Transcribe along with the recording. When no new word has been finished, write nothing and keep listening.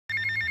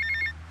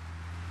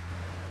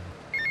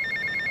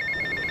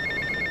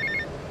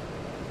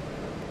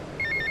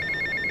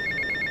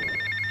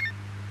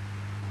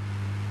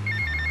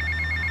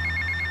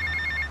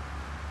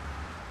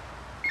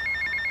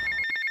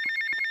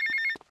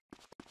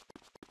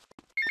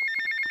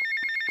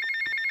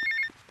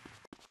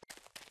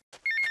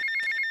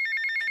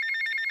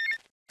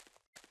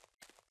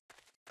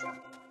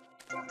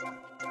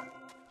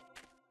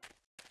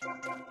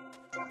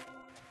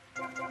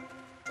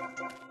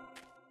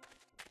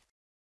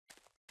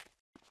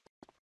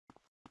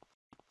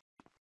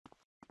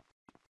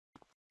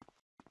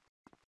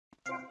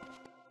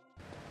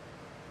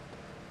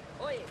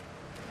Oye.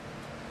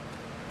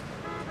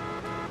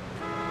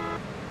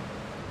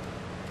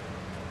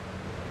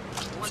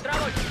 Un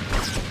trago.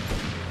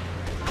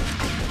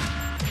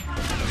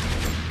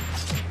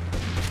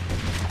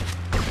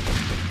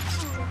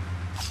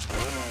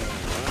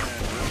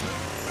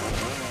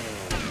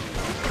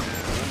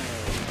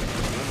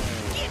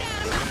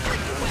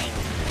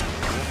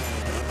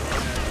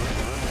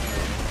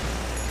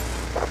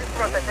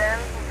 Protegen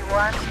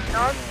 21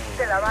 North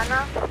de La Habana.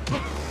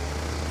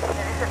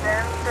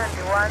 Protegen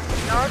 21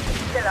 North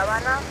de La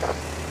Habana.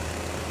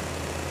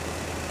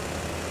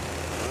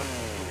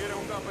 ¿Quieres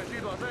un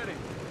cafecito a hacer?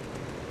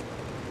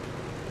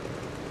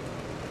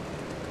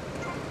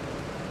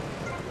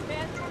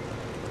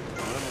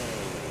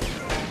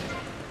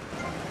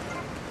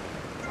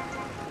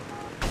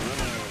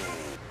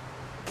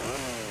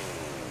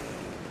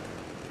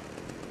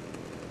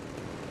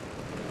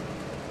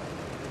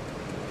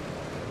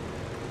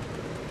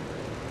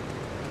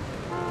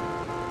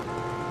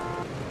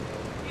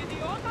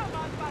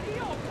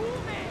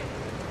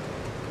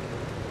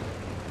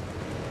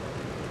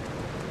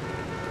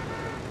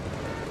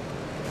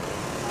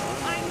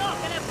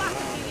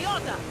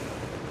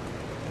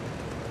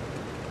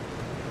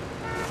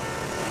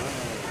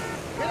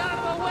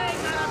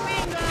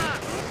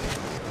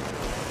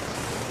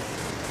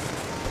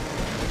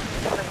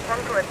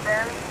 Respond to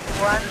attend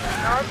 1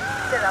 North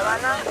de La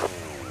Habana.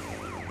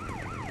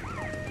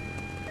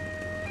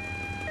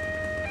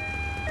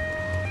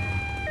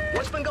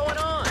 What's been going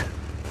on?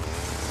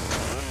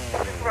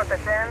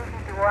 Protegen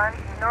 21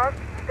 North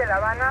de La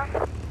Habana.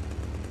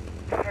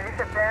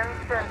 Protegen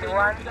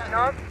 21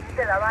 North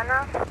de La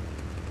Habana.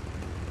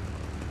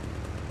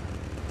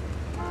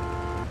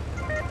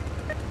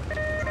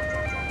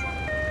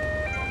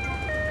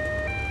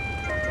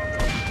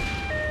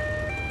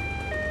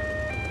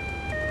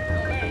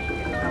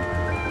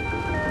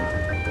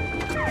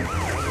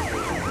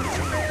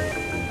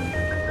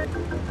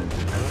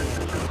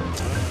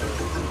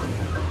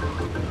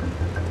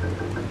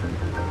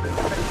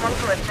 Respond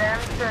to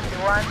attend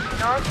 21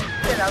 North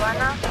de La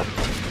Habana.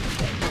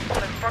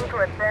 Respond to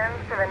attend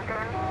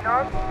 17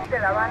 North de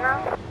La Habana.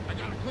 I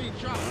got a clean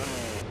shot.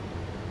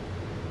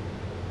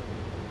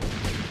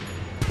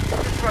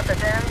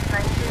 Protegen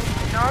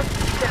 19 North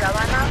de La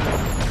Habana.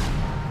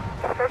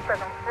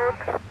 Suspect on foot.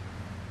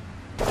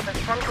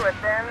 Respond to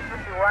attend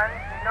 51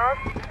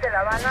 North de La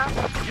Habana.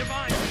 You're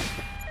fine.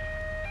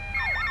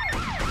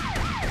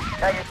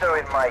 How you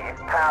doing, mate?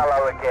 It's Paolo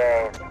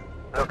again.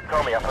 Look,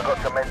 Tommy, I forgot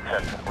to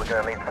mention, we're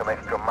going to need some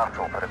extra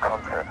muscle for the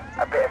concert.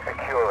 A bit of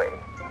security.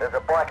 There's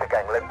a biker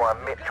gang led by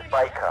Mitch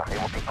Baker. It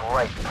would be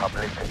great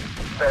publicity.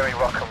 Very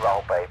rock and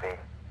roll, baby.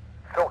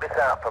 Sort this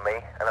out for me,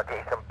 and I'll get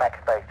you some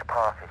backstage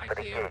passes for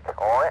the gig,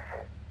 alright?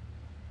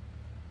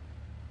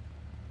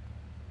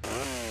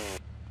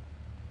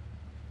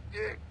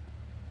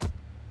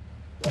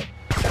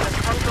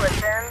 Respond to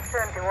attend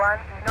 71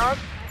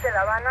 North de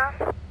La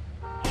Habana.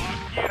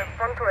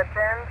 Respond to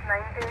attend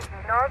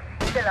 19 North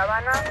de La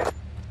Habana.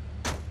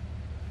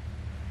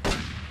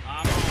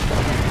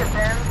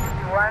 Attend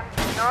 51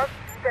 North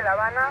de La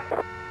Habana.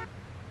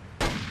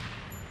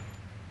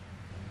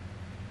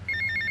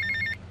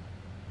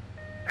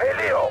 Hey,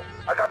 Leo,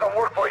 I got some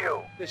work for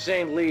you. This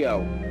ain't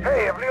Leo.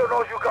 Hey, if Leo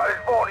knows you got his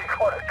phone, he's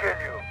gonna kill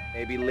you.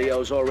 Maybe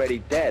Leo's already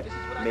dead.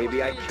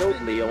 Maybe I killed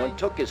Leo and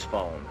took his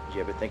phone. Did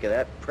you ever think of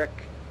that, prick?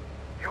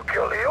 You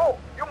kill Leo?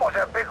 You must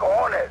have big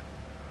cojones.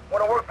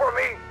 Wanna work for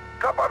me?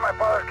 Stop by my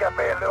father's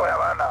cafe in Little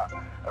Havana,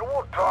 and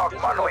we'll talk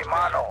mano y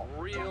mano.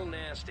 Real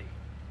nasty.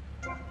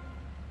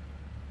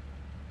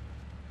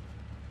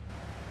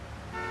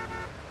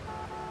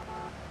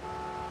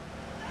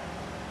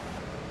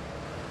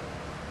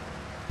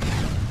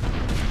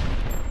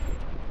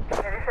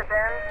 Merece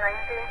attend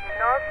 19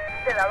 North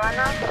de La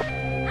Habana.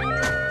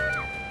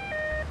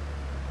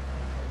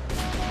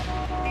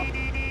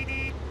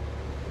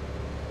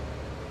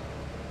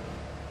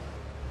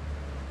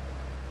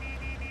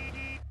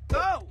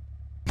 Go!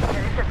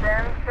 Merece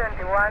attend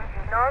 71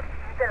 North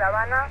de La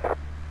Habana.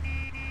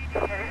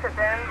 Merece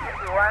attend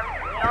 51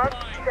 North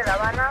de La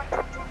Habana.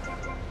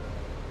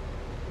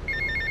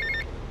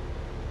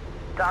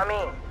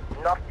 Tommy,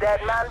 enough dead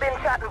man been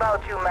chatting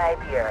about you, my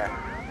dear.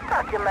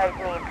 Thought you might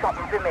need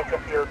something to make you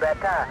feel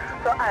better.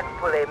 So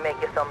handfully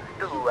make you some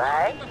stew,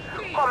 eh?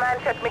 Come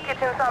and check me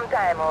kitchen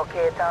sometime,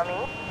 okay,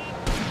 Tommy?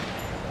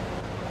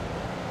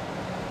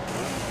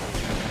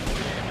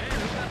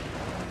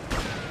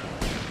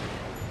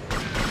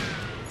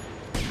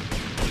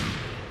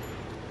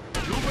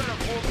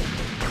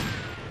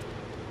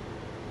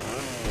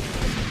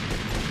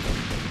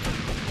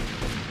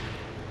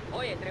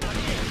 Oye,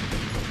 trépate.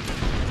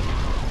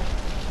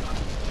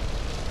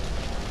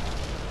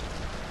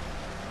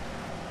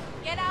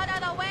 Get out of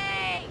the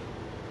way!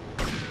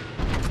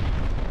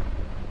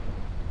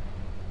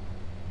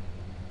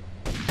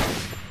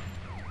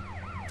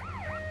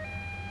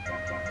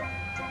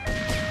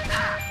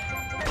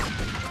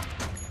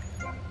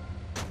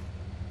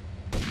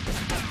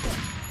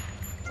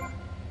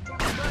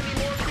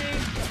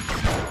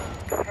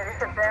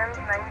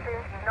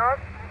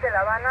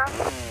 La Habana.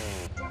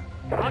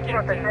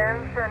 Protect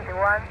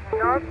 71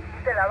 North,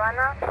 East La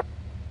Habana.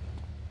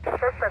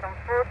 Suspect on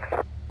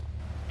foot.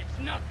 It's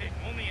nothing,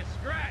 only a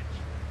scratch.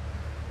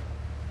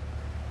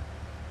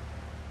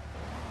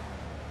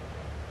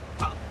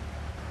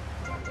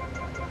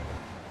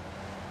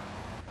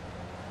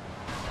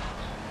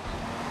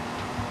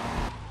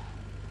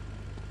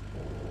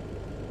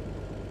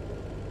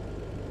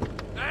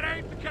 That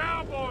ain't the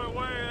cowboy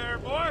way there,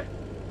 boy.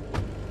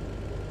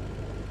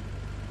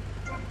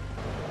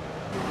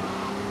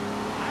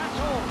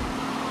 Asshole.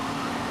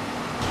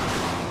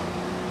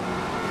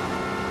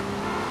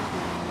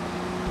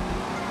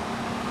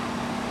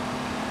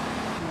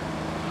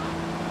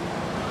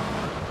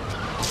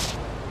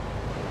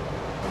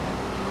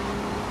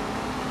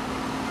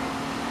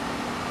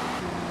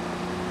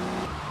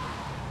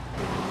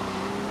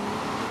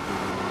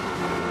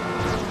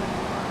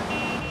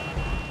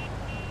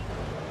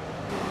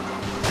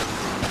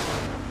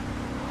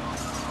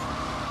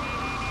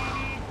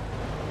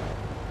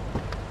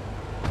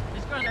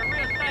 This guy's a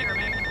real tiger,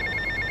 man.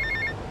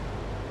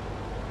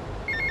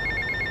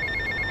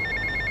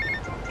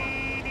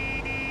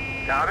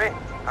 Tommy,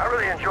 I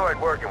really enjoyed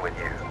working with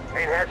you.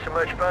 Ain't had so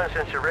much fun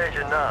since the Reg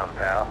and Nom,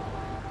 pal.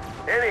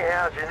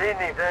 Anyhow, if you need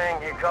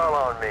anything, you call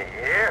on me,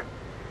 you hear?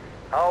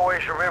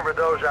 Always remember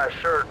those I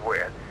served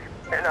with,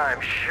 and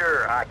I'm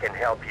sure I can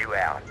help you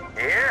out.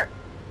 You hear?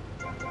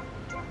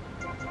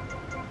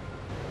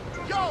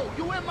 Yo,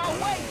 you in my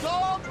way,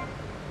 dog!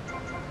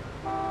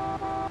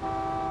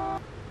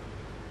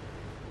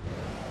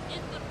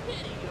 It's a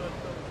pity you're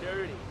so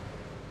dirty.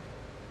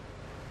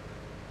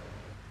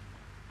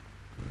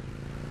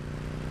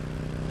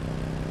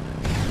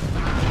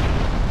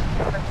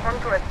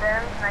 Respond to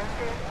advance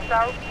 19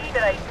 South, East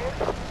ID.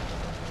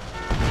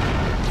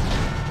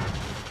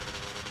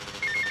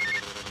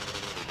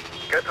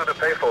 Get to the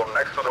payphone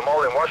next to the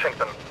mall in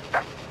Washington.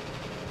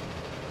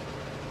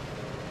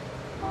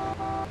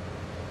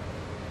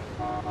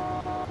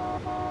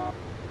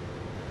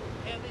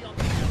 Heavy on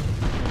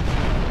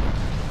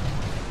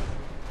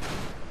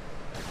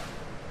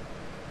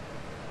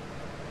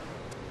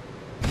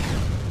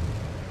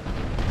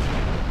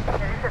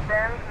There is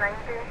advance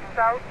 19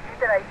 South,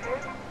 East ID.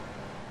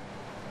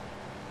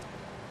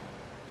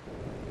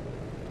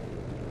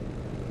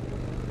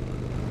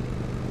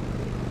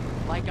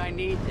 Like I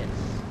need this.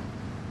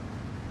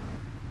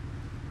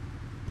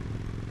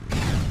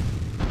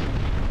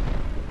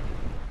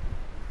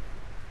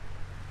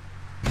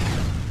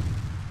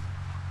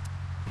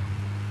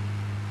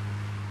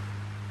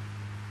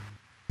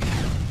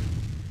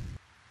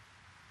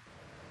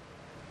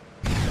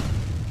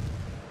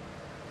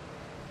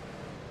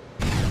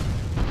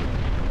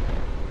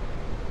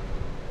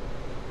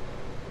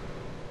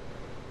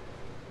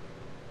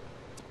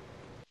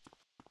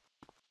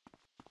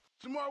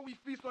 Tomorrow we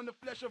feast on the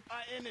flesh of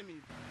our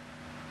enemies.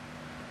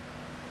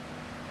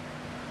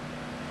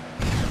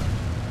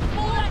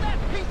 Pull that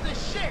piece of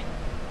shit!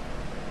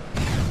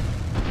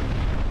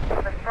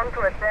 Respond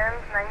to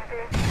advance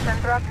 19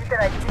 Central, East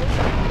ID.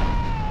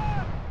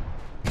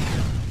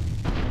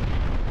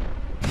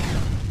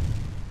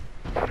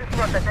 Please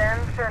protect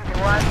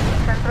 71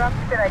 Central,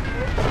 East ID.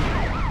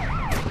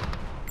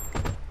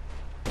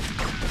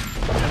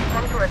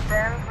 Respond to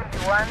advance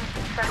 21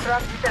 Central,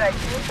 East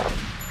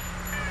ID.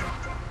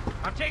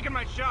 I'm taking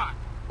my shot.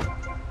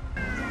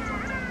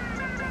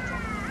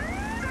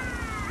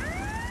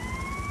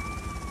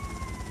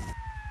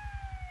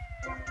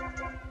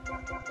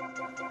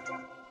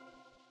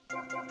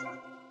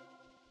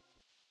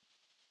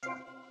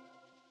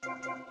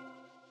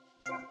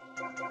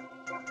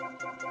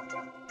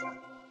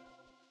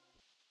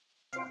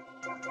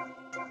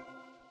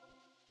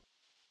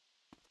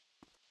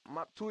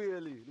 Too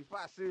early,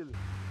 fácil.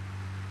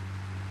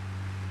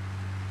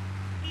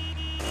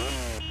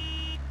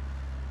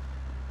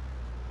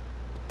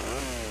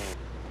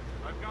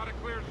 I've got a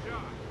clear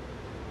shot.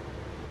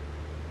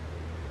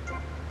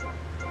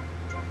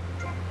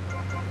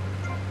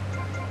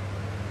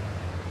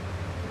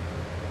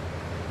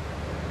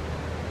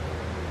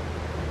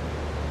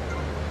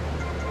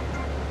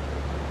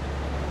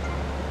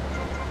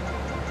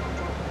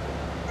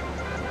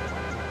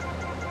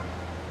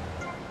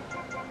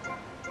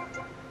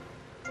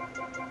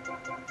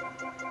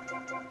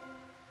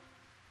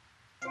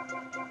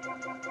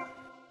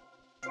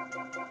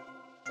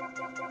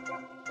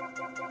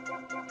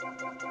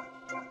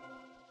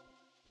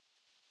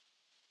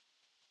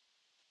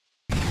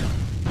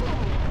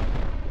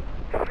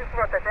 Please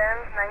protect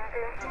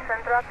 19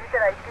 Central, East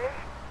ID.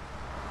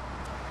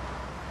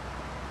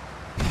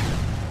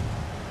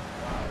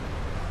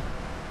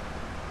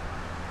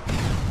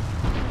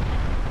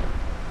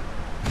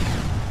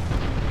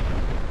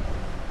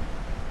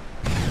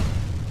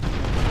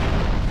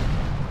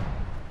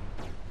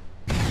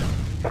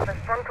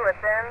 Respond to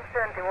advance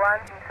 71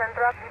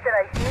 Central, East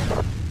ID.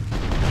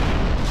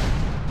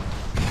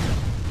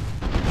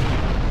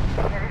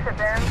 There is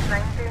advance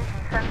 19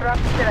 Central,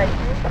 East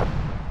ID.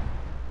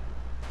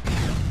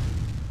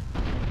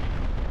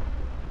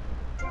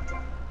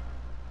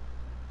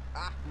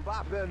 Ah,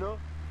 Mbappé. there, no?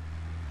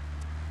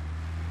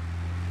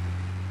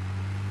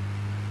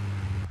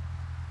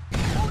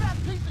 Move that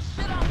piece of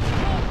shit out the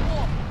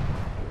road.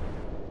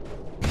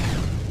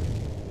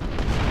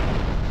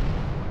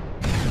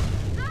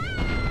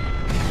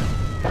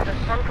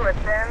 Respond to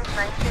advance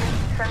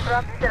 19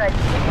 Central Literate.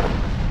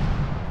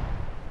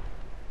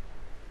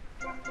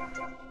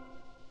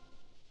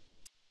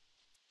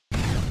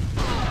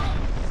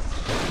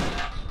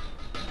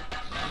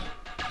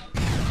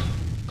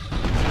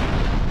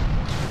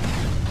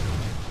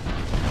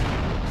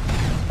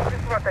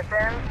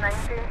 Rotterdam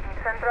 19 in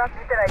Central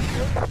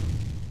Literate.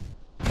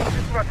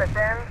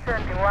 Rotterdam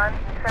 71 in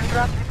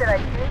Central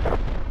Literate.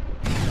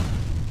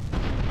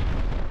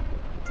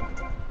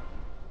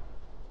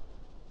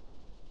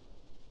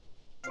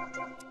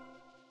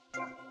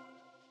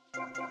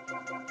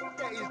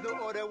 There is no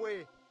other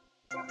way.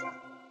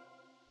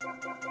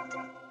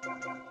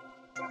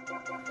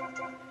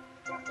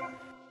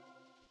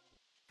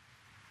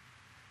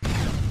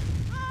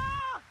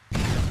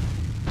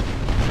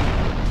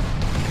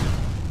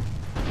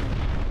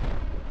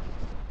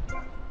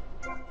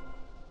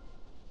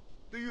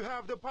 Do you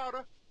have the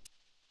powder?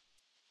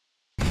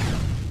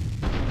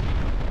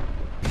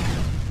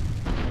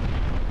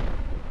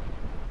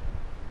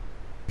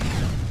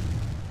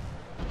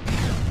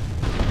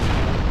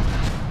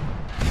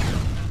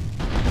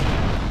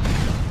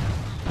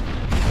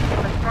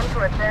 Respond to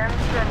advance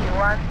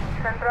 21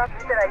 in Central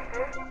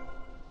Literate.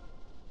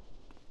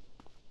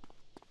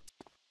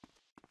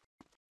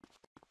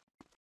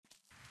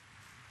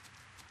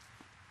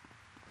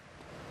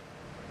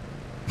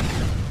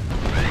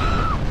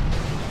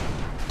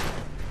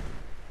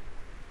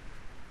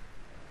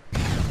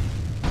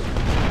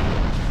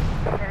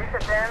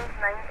 Advance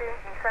 19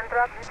 in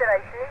Central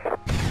Literate.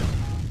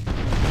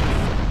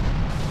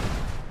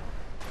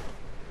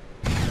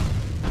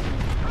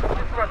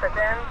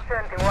 Rotterdam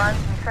 71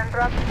 in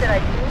Central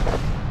Literate.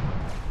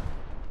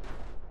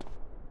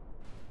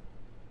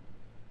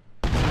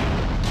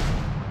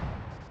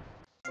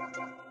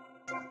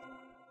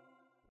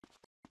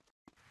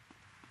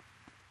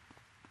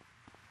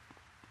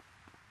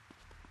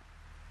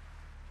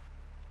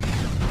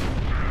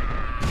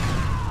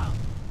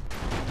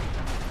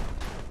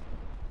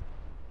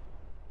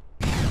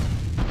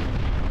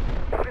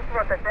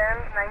 Rotterdam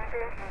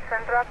 19 in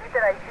Central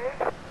Literate.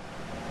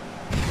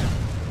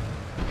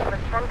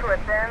 Respond to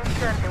advance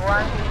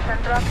 21 in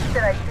Central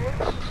Literate.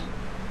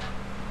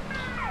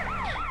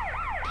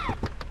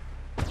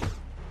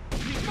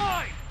 He's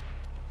mine!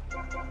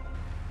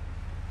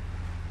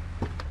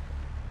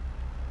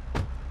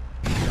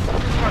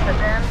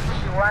 Rotterdam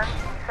 51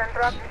 in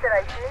Central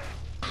Literate.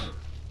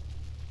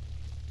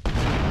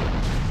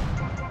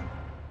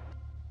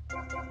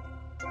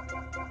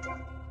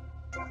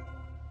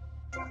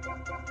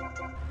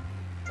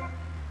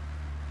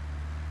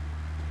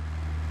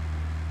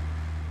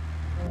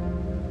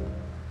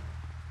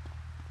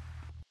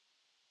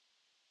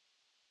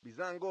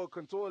 Bizango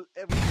control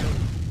everything.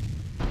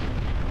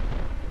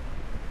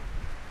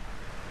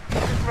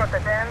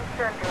 Rotterdam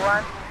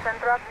 21 in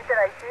Central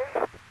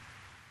Literate.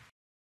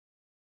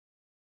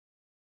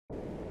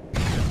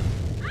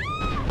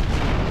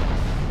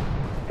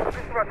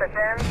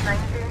 Rotterdam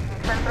 19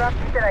 in Central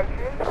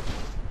Literate.